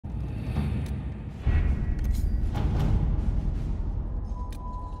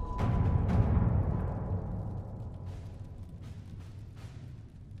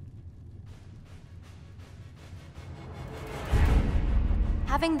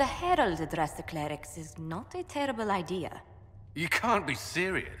Having the Herald address the clerics is not a terrible idea. You can't be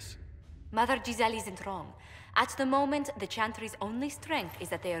serious. Mother Giselle isn't wrong. At the moment, the Chantry's only strength is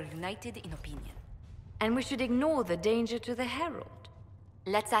that they are united in opinion. And we should ignore the danger to the Herald.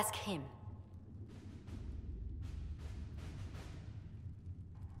 Let's ask him.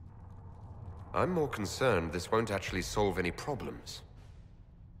 I'm more concerned this won't actually solve any problems.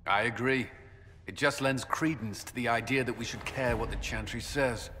 I agree. It just lends credence to the idea that we should care what the Chantry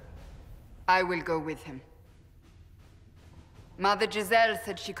says. I will go with him. Mother Giselle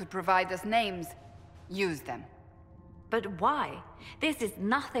said she could provide us names. Use them. But why? This is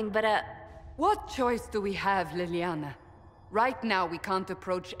nothing but a... What choice do we have, Liliana? Right now, we can't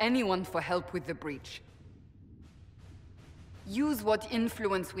approach anyone for help with the breach. Use what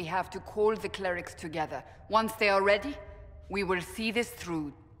influence we have to call the clerics together. Once they are ready, we will see this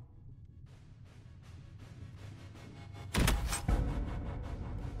through.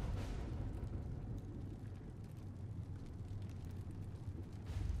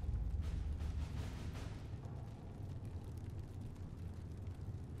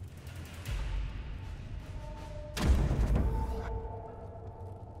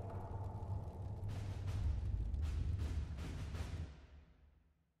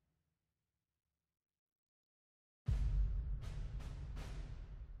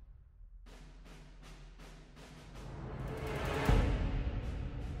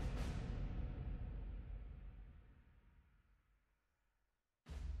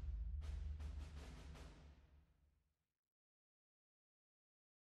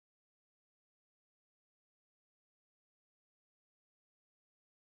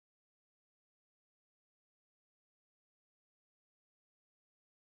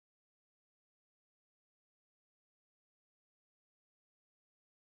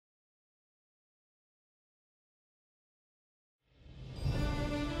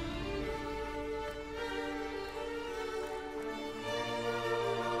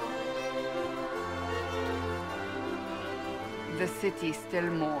 The city still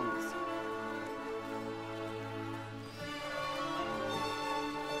mourns.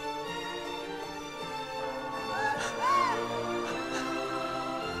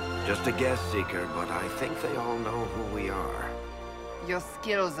 Just a guess, Seeker, but I think they all know who we are. Your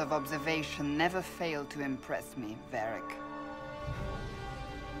skills of observation never fail to impress me, Varric.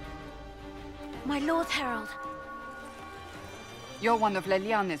 My Lord Herald. You're one of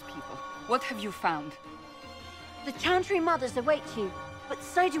Leliane's people. What have you found? The Chantry Mothers await you, but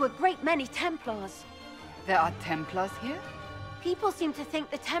so do a great many Templars. There are Templars here? People seem to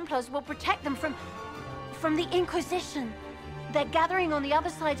think the Templars will protect them from the Inquisition. They're gathering on the other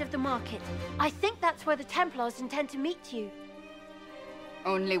side of the market. I think that's where the Templars intend to meet you.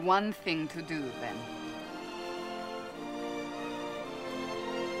 Only one thing to do, then.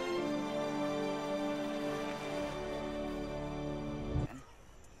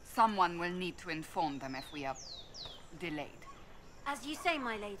 Someone will need to inform them if we are delayed. As you say,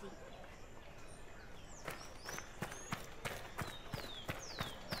 my lady.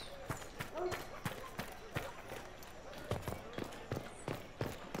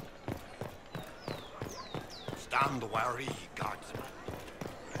 Stand wary, guardsman.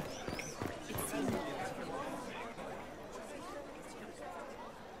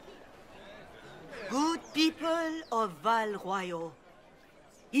 Good people of Val Royal,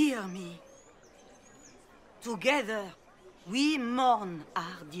 hear me. Together, we mourn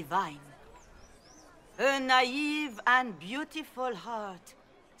our divine. A naive and beautiful heart,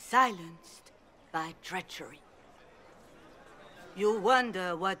 silenced by treachery. You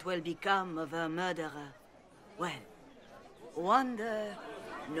wonder what will become of a murderer. Well, wonder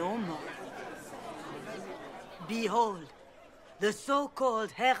no more. Behold, the so-called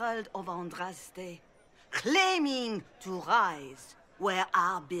Herald of Andraste, claiming to rise where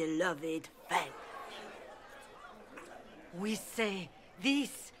our beloved fell. We say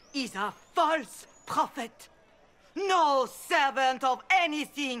this is a false prophet. No servant of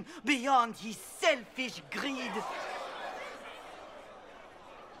anything beyond his selfish greed.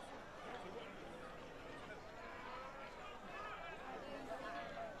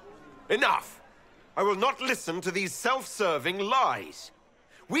 Enough! I will not listen to these self-serving lies.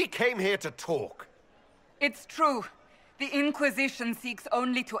 We came here to talk. It's true. The Inquisition seeks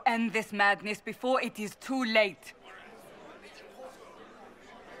only to end this madness before it is too late.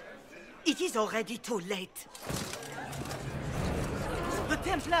 It is already too late. The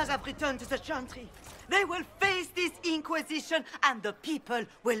Templars have returned to the Chantry. They will face this Inquisition, and the people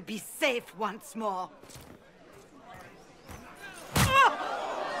will be safe once more.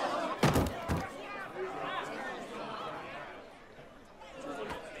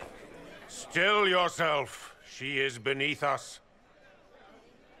 Still yourself. She is beneath us.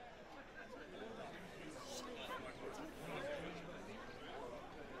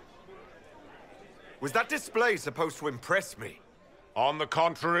 Was that display supposed to impress me? On the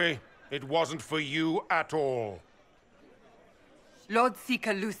contrary, it wasn't for you at all. Lord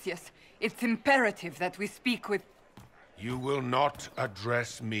Seeker Lucius, it's imperative that we speak with... You will not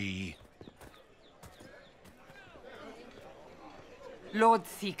address me. Lord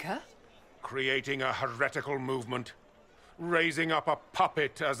Seeker? Creating a heretical movement. Raising up a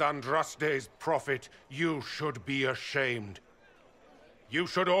puppet as Andraste's prophet. You should be ashamed. You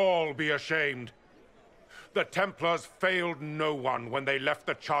should all be ashamed. The Templars failed no one when they left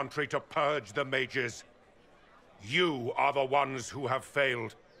the Chantry to purge the mages. You are the ones who have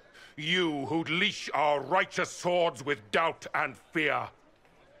failed. You who'd leash our righteous swords with doubt and fear.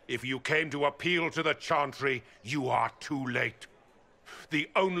 If you came to appeal to the Chantry, you are too late. The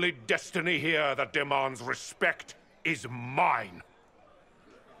only destiny here that demands respect is mine.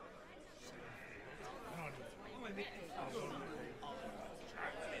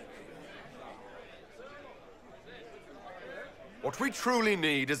 What we truly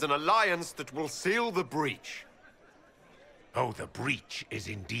need is an alliance that will seal the breach. Oh, the breach is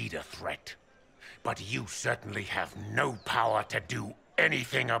indeed a threat. But you certainly have no power to do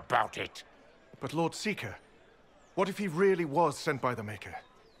anything about it. But Lord Seeker, what if he really was sent by the Maker?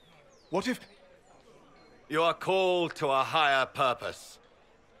 What if... You are called to a higher purpose.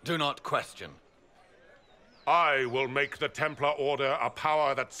 Do not question. I will make the Templar Order a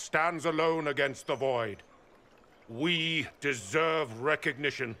power that stands alone against the Void. We deserve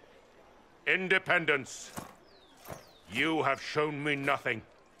recognition. Independence. You have shown me nothing,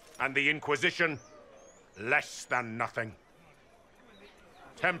 and the Inquisition, less than nothing.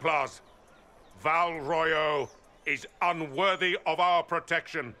 Templars, Val Royo is unworthy of our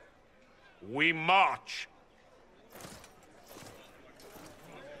protection. We march.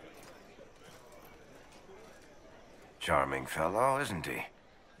 Charming fellow, isn't he?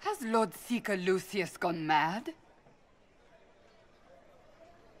 Has Lord Seeker Lucius gone mad?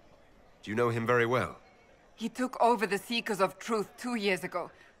 Do you know him very well? He took over the Seekers of Truth 2 years ago,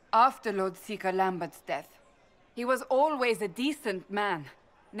 after Lord Seeker Lambert's death. He was always a decent man,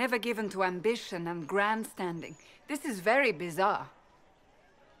 never given to ambition and grandstanding. This is very bizarre.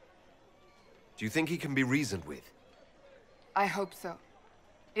 Do you think he can be reasoned with? I hope so.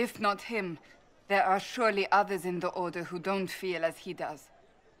 If not him, there are surely others in the Order who don't feel as he does.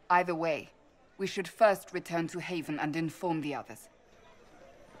 Either way, we should first return to Haven and inform the others.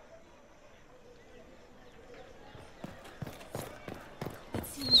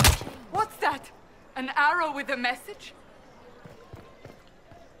 What's that? An arrow with a message?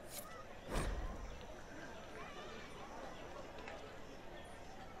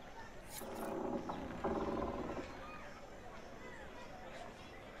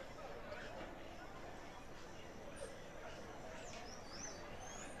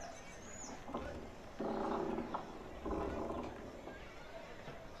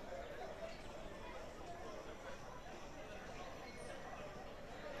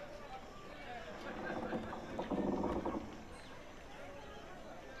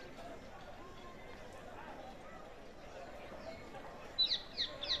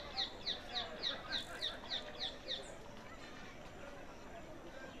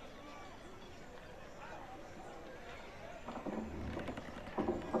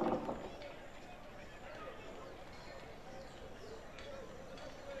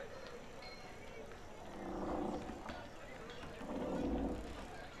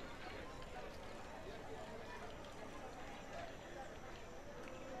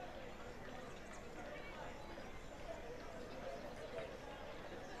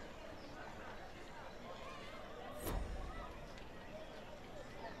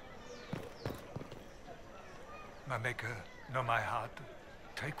 My Maker, know my heart.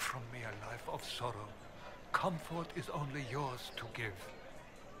 Take from me a life of sorrow. Comfort is only yours to give.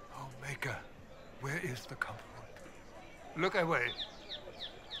 Oh, Maker, where is the comfort? Look away.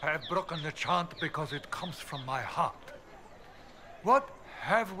 I have broken the chant because it comes from my heart. What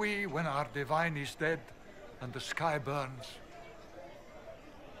have we when our divine is dead and the sky burns?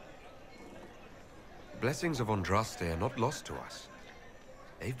 The blessings of Andraste are not lost to us.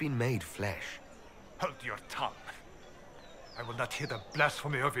 They've been made flesh. Hold your tongue. I will not hear the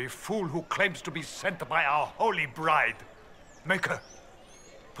blasphemy of a fool who claims to be sent by our holy bride. Maker,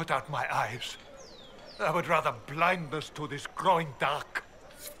 put out my eyes. I would rather blindness to this growing dark.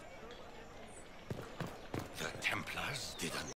 The Templars didn't